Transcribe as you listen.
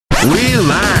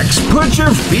Relax, put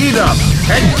your feet up,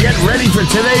 and get ready for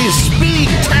today's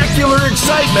speed-tacular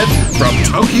excitement from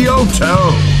Tokyo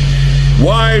Toe.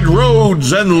 Wide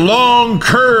roads and long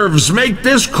curves make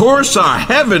this course a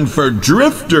heaven for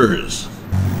drifters.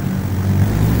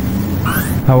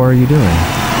 How are you doing?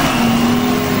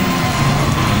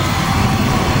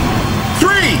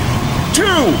 3, 2,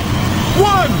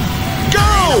 1,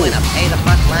 go! Winner, pay the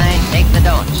front line, take the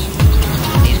don'ts.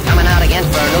 He's coming out again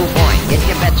for a new point. Get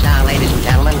your bets down, ladies and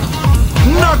gentlemen.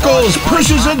 Knuckles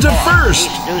pushes into first.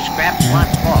 Ace, deuce, scrap,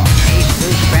 1-4. Ace,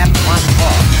 deuce, scrap,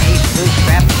 1-4. Ace, deuce,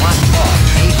 scrap, 1-4.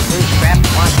 Ace, deuce, scrap,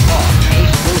 1-4.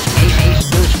 Ace, deuce, ace,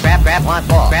 deuce, scrap,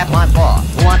 1-4. Scrap, 1-4.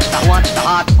 Who wants the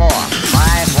hard 4?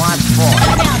 5 wants 4.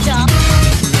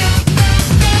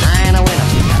 9 a winner.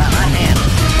 Got a hot hand.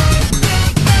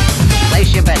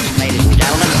 Place your bets, ladies and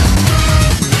gentlemen.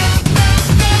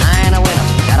 9 a winner.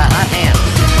 Got a hot hand.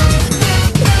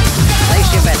 Place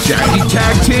your bets. Jackie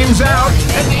tag teams out,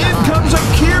 and in comes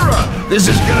Akira. This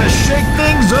is gonna shake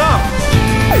things up.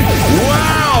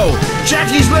 Wow!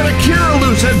 Jackie's let Akira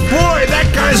loose, and boy, that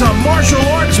guy's a martial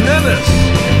arts menace.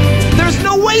 There's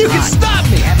no way you can stop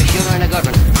me! Have a shooter and a good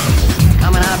one.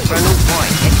 Coming out for a new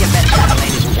point. Get your bets down,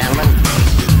 ladies and gentlemen.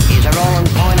 He's a rolling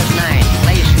point of 9.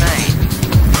 Place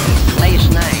 9. Place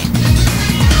 9.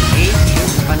 8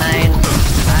 shoots for 9.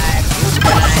 5 shoots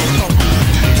for 9.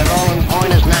 He's a rolling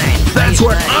point of 9. That's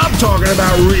what I'm talking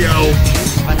about, Ryo.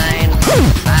 Shoots for 9.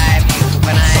 5 shoots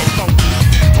for 9.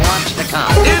 Who wants to come?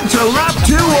 Into lap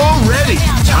 2 already.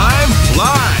 Time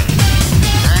flies.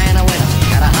 9 a winner.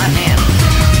 Got a hot hand.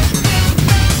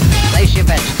 Place your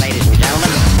bets, ladies and gentlemen.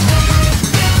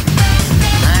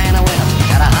 9 a winner.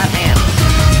 Got a hot hand.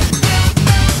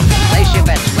 Place your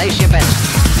bets. Place your bets.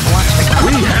 Who wants to come?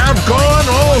 We have gone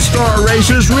All-Star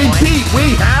Racers. Repeat,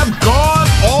 we have gone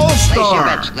Place your All-Star.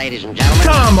 bets, ladies and gentlemen.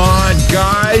 Come on,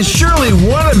 guys. Surely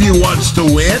one of you wants to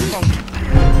win.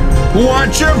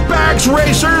 Watch your backs,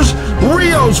 racers.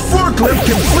 Ryo's forklift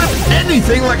can flip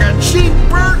anything like a cheap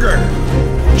burger.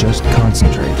 Just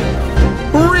concentrate.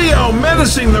 Ryo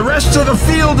menacing the rest of the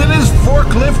field in his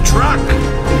forklift truck.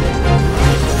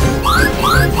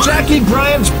 Jackie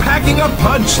Bryant's packing a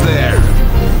punch there.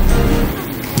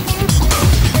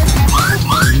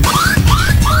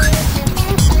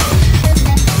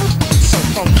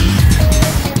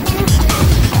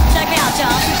 Check me out,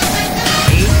 y'all.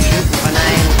 8 shooting for 9.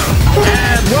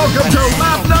 And welcome to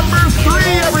lap number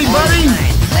 3, everybody. 9.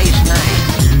 Place 9.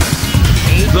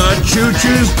 8 The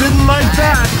choo-choos didn't like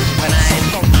that. for 9.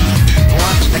 Who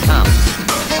wants to come?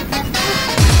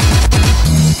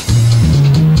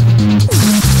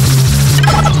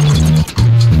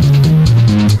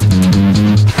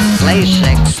 Place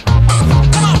 6.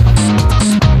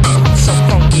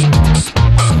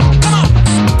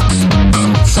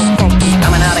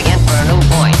 Coming out again for a new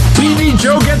point. TV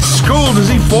Joe gets schooled as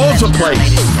he falls a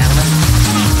place.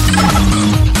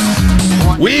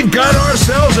 We've got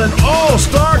ourselves an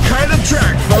all-star kind of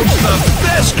track, folks. The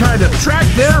best kind of track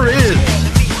there is.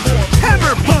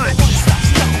 Hammer punch!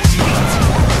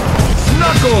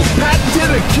 Knuckles patented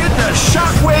echidna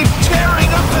shockwave tearing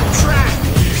up the track.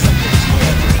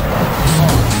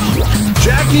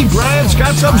 Jackie Bryant's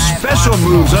got some special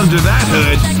moves under that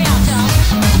hood. Check me out, y'all.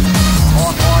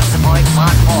 4 4's the point, 1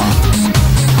 4.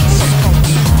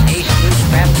 Ace, deuce,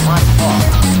 scrap, 1 4.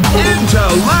 Into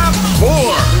lap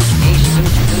 4. Ace,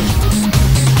 deuce, deuce.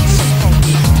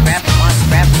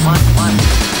 Scrap, 1, 1. 9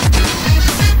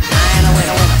 a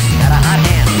winner. Got a hot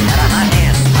hand. Got a hot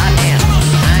hand. Hot hand.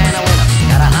 9 a winner.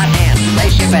 Got a hot hand.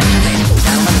 Place your bets, ladies and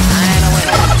gentlemen. 9 a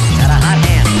winner. Got a hot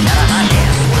hand. Got a hot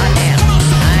hand. Hot hand.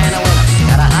 9 a winner.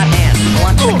 Got a hot hand. Who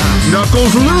wants to come?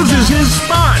 Knuckles loses his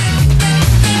spot.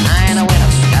 9 a winner.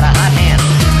 Got a hot hand.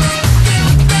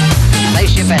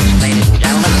 Place your bets, ladies and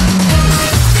gentlemen.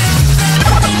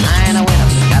 9 a winner.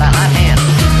 Got a hot hand.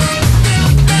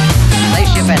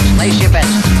 Place your bets. Place your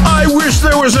bets. I wish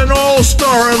there was an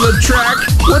all-star on the track.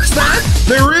 What's that?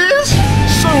 There is?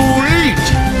 Sweet!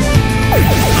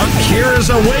 Akira's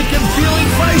awake and feeling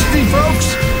feisty,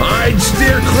 folks. I'd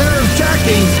steer clear of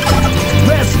Jackie.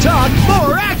 Let's talk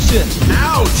more action!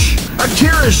 Ouch!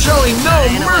 Akira's showing no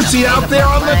mercy out there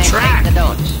on the track.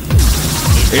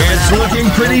 It's looking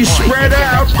pretty spread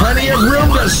out. Plenty of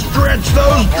room to stretch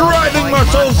those driving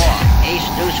muscles. Ace,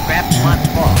 deuce, scrap, 1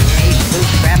 4. Ace, deuce,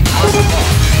 scrap, 1 4.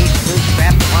 Ace, deuce,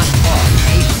 scrap, 1 4.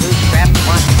 Ace, deuce, scrap,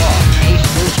 1 4. Ace,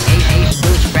 deuce, ace,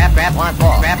 deuce, scrap, 1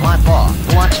 4. Scrap, 1 4.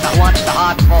 Who wants the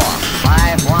hard 4?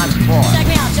 5 wants 4.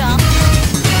 Check me out, y'all.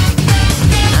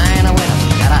 9 a winner.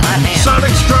 Got a hot hand.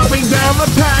 Sonic's dropping down the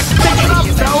pack. Pick it up,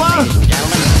 fella. Ladies and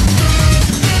gentlemen.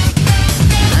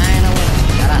 9 a winner.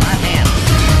 Got a hot hand.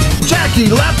 Jackie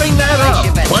lapping that up.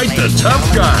 Quite the tough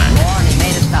guy. Warren, he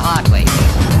made it the hard way.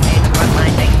 Made the front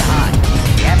line take the hard.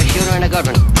 You have a shooter and a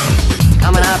good one.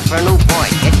 Coming out for a new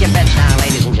point. Get your bets down,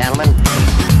 ladies and gentlemen.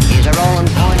 He's a rolling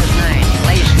point of 9.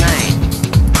 Place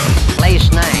 9.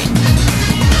 Place 9.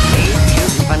 He's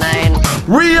shooting for 9.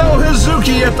 Ryo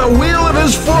Hazuki at the wheel of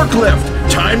his forklift.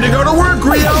 Time to go to work,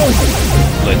 Ryo.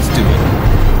 Let's do it.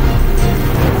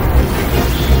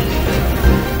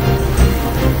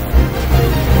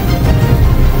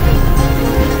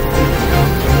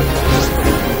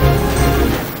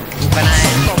 For 9.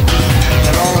 He's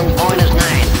a rolling point is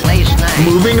 9. Place 9.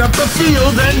 Moving up the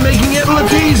field and making it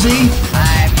look easy.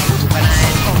 5 for 9.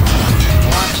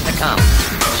 Wants to come.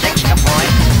 6 to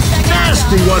point.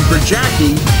 Nasty one for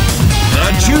Jackie.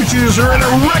 The choo-choos are in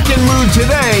a wrecking mood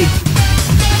today.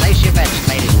 Place your bets,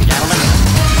 ladies and gentlemen.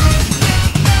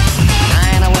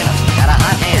 9 a winner. Got a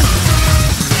hot hand.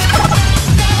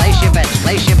 Place your bets.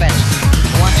 Place your bets.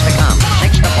 Who wants to come?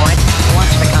 6 to point. Who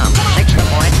wants to come? 6 to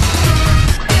point.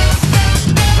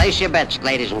 Place your bets,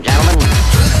 ladies and gentlemen.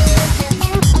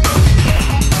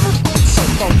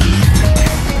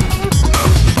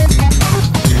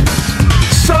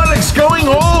 Sonic's going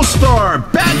all-star,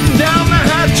 batten down the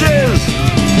hatches.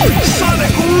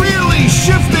 Sonic really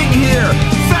shifting here,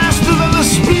 faster than the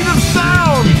speed of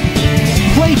sound.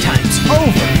 Playtime's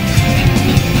over.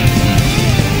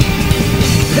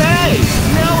 Hey,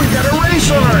 now we got a race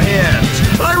on our hands.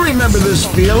 I remember this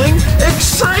feeling,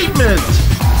 excitement.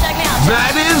 Check me out, John.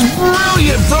 That is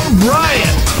brilliant from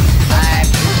Bryant. 5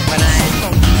 for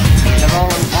 9. He's a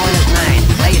rolling point is 9.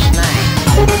 Place 9.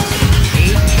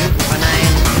 8 shooting for 9.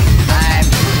 5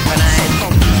 for 9.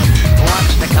 Who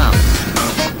wants to come?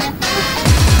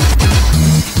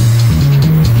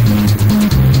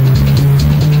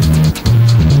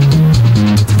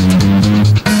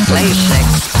 Place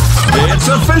 6. It's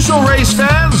official, race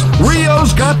fans.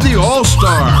 Ryo's got the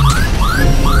All-Star.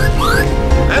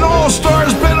 An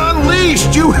All-Star's been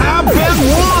unleashed. You have been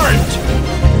warned.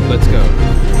 Let's go.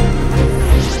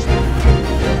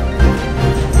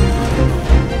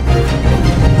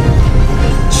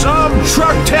 Some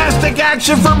truck-tastic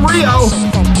action from Ryo.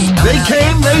 They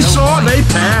came, they saw, they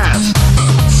passed.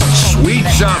 Sweet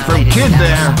shot from Kid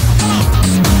there.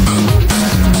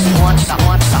 Who wants the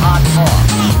hard 4?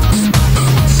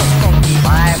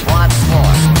 5 wants 4.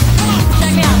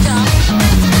 Check me out, John.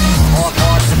 4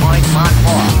 4's the point, mark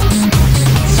 4.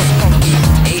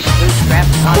 Ace, deuce, scrap,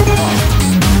 mark 4.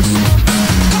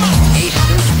 Ace,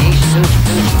 deuce, deuce.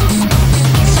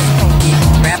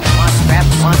 Scrap,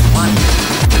 1.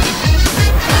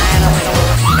 9 a winner.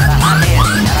 Got a hot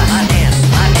hand.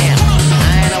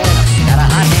 9 a winner. Got a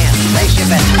hot hand. Place your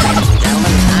bets, ladies and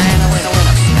gentlemen. 9 a winner.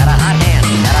 Got a hot hand.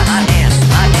 9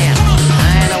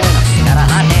 a winner. Got a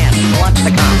hot hand. Who wants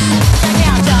to come? Check me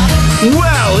out, John.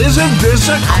 Well, isn't this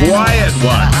a quiet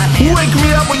one? Wake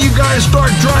me up when you guys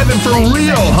start driving for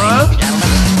real, huh?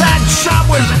 That shot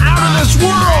was out of this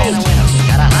world!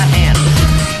 Got a hot hand.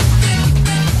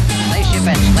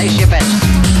 Place your bets.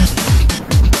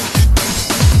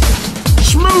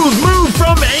 Smooth move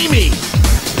from Amy.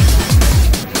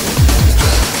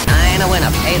 9 a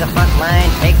winner. Pay the front line,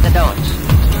 take the don'ts.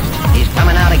 He's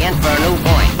coming out again for a new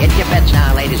point. Get your bets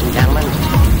now, ladies and gentlemen.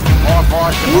 4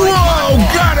 4's the point. Whoa,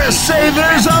 gotta say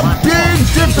there's a big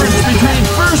difference between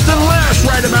first and last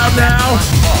right about now.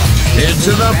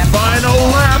 Into the final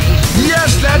lap.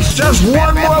 Yes, that's just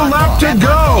one more lap to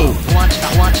go. Who wants the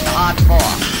hard 4?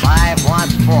 5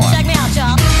 wants 4. Check me out,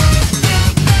 John. 9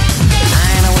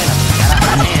 a winner. Got a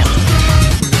hot hand.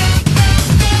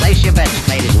 Place your bets,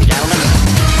 ladies and gentlemen.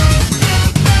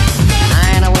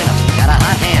 9 a winner. Got a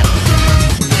hot hand.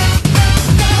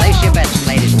 Place your bets,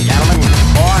 ladies and gentlemen.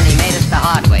 4 and he made it the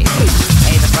hard way.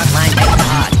 Hey, the front line takes the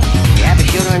hard. You have a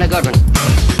shooter and a good one.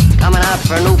 Coming out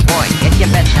for a new point. Get your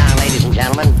bets down, ladies and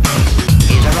gentlemen.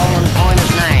 He's a rolling point is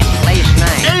 9. Place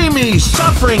 9. Amy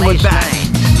suffering with Place that.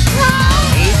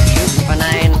 9. 8 shooting for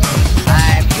 9.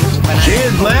 5 shooting for 9.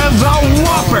 Kid lands a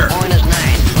whopper. Point is 9.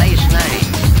 Place 9.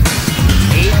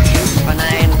 8 shooting for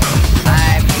 9.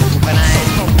 5 shooting for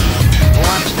 9. Who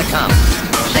wants to come?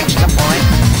 6 to point.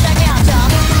 Check me out, John.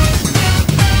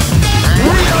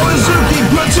 Ryo Hazuki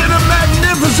puts in a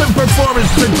magnificent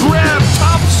performance to grab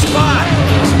top spot.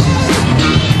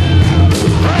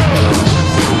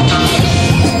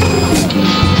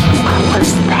 What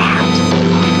was that?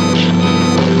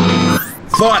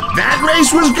 Thought that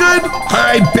race was good?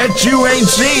 I bet you ain't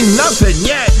seen nothing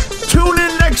yet. Tune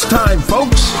in next time,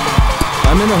 folks.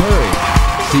 I'm in a hurry.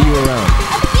 See you around.